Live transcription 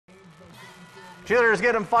Cheerleaders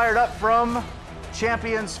get them fired up from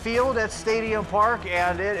Champions Field at Stadium Park,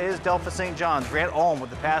 and it is Delphos St. John's. Grant Ulm with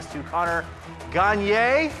the pass to Connor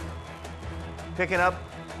Gagne. Picking up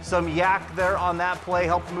some yak there on that play,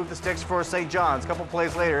 helped move the sticks for St. John's. A couple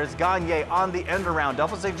plays later, it's Gagne on the end around.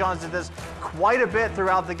 Delphos St. John's did this quite a bit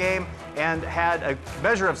throughout the game and had a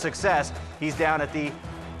measure of success. He's down at the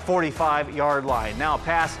 45-yard line. Now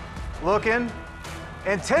pass looking,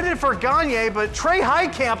 intended for Gagne, but Trey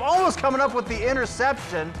Heitkamp almost coming up with the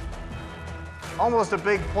interception. Almost a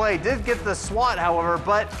big play. Did get the swat, however,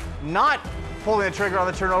 but not pulling the trigger on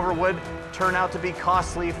the turnover would turn out to be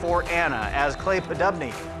costly for Anna, as Clay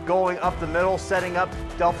Podubny going up the middle, setting up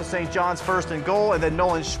Delphos St. John's first and goal, and then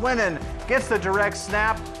Nolan Schwinnen gets the direct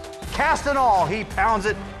snap. Cast and all, he pounds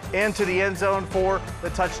it into the end zone for the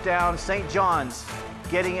touchdown. St. John's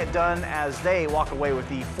getting it done as they walk away with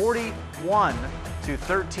the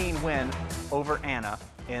 41-13 win over Anna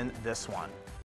in this one.